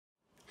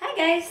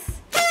guys,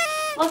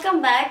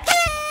 welcome back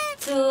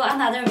to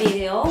another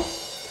video.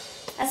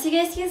 As you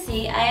guys can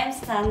see, I am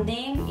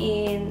standing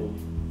in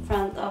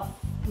front of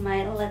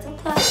my little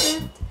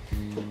closet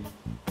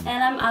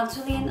and I'm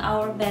actually in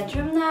our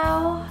bedroom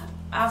now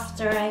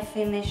after I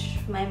finish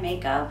my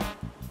makeup.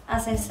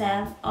 As I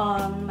said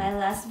on my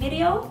last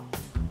video,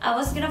 I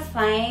was gonna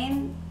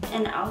find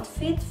an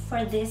outfit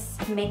for this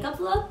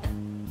makeup look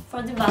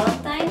for the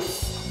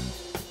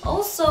Valentines.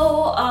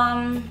 Also,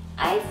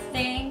 I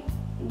think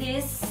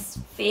this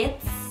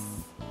fits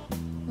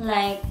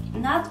like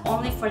not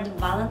only for the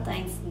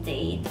Valentine's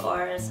date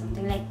or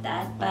something like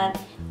that, but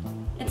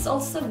it's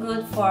also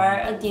good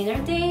for a dinner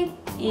date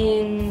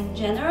in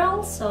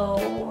general.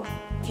 So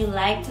if you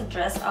like to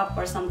dress up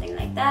or something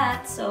like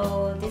that,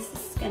 so this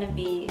is gonna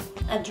be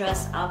a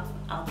dress up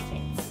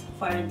outfit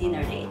for a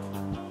dinner date.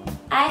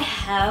 I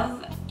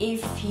have a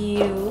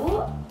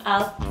few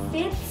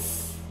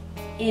outfits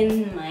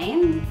in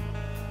mind,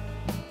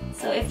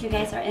 so if you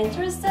guys are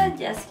interested,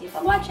 just keep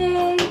on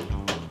watching.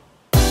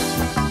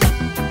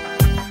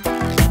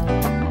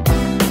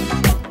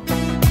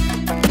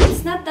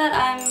 It's not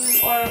that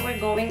we're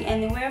going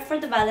anywhere for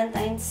the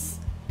Valentine's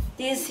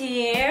this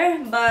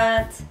year,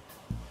 but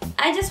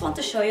I just want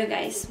to show you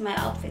guys my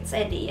outfits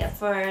idea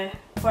for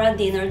a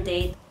dinner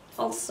date,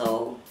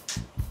 also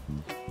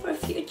for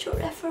future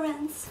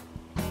reference.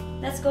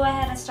 Let's go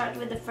ahead and start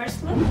with the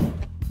first look.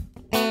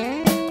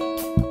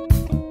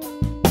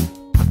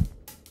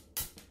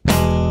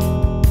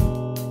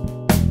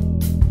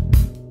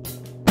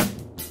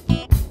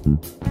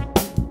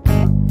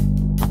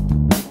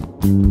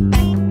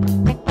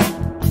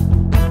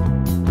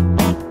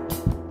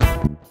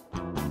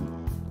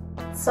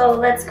 So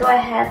let's go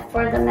ahead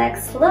for the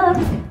next look.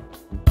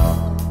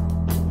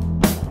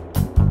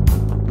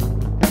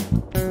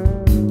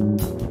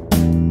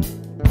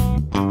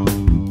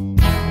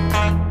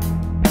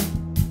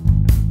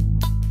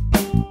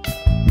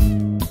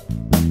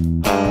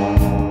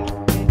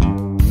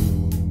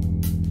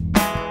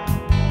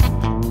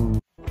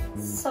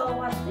 So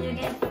what do you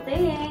guys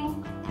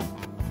think?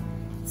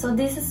 So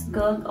this is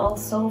good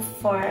also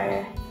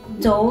for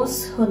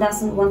those who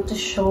doesn't want to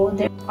show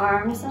their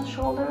arms and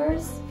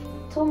shoulders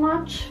too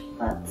much,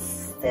 but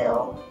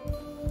still.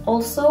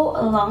 Also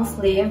a long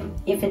sleeve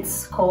if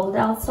it's cold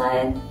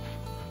outside.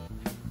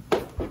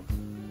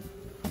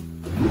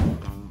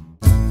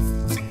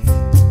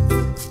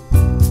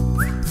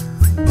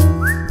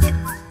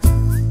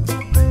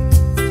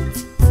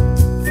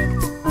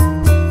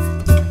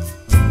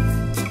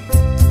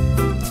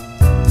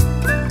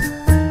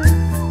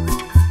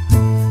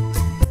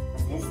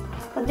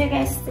 What do you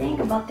guys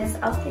think about this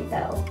outfit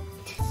though?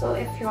 So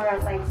if you're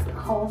like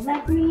cold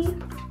like me,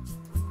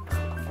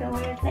 you can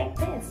wear it like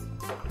this.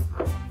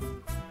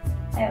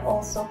 I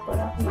also put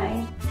up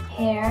my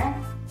hair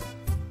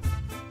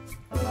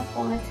in a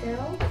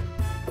ponytail,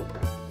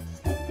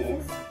 just like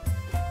this,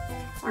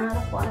 or not a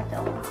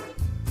ponytail.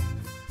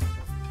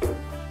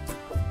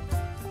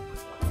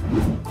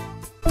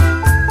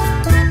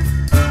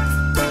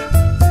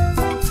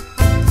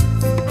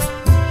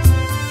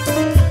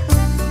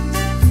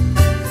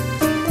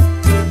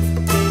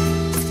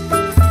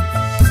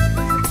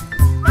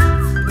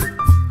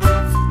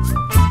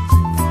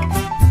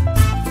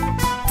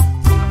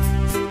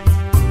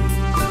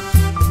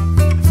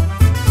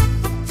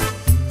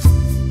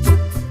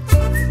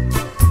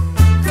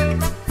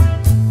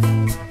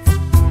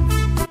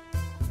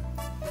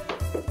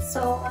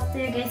 So what do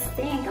you guys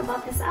think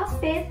about this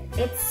outfit?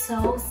 It's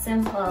so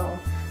simple.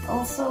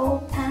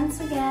 Also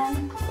pants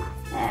again,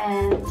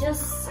 and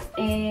just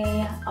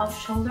a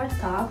off-shoulder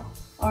top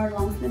or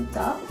long sleeve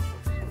top.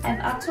 I've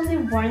actually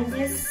worn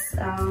this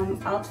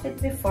outfit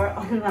before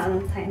on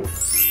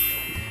Valentine's.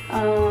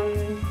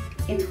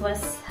 It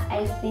was,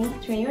 I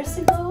think, 3 years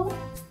ago.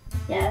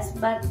 Yes,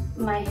 but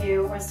my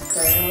hair was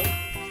curled.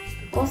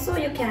 Also,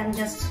 you can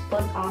just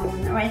put on,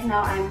 right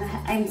now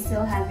I'm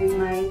still having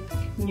my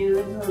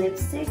nude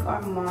lipstick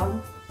or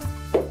mauve,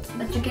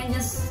 but you can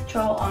just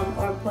throw on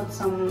or put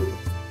some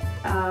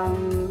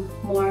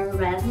more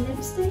red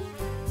lipstick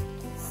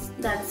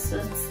that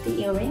suits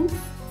the earrings.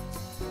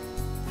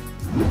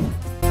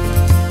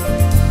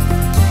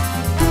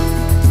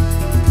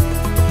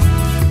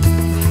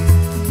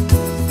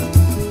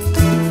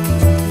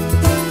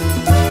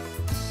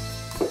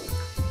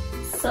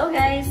 So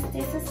guys,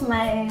 this is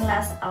my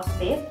last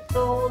outfit.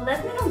 So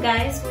let me know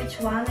guys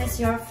which one is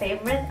your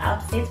favorite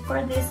outfit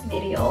for this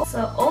video.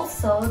 So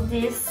also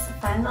this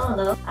final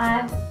look,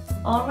 I've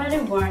already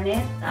worn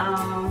it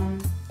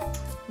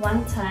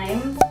one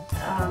time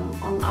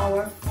on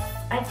our,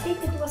 I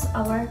think it was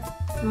our,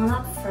 no,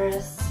 not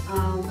first,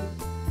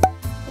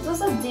 it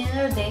was a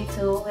dinner day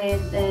too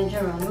with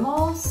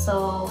Geronimo.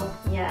 So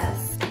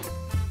yes,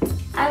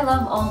 I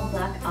love all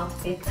black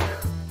outfits.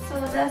 So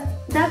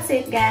that's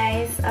it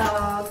guys.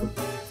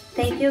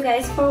 Thank you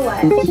guys for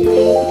watching,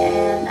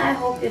 and I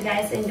hope you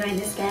guys enjoyed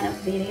this kind of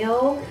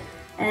video,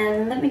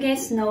 and let me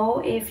guys know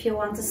if you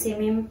want to see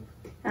me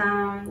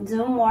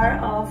do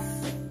more of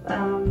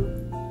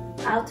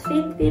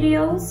outfit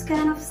videos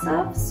kind of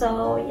stuff.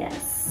 So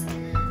yes,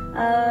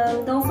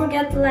 don't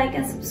forget to like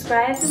and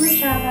subscribe to my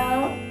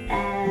channel,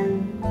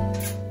 and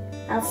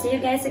I'll see you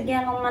guys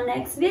again on my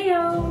next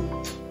video.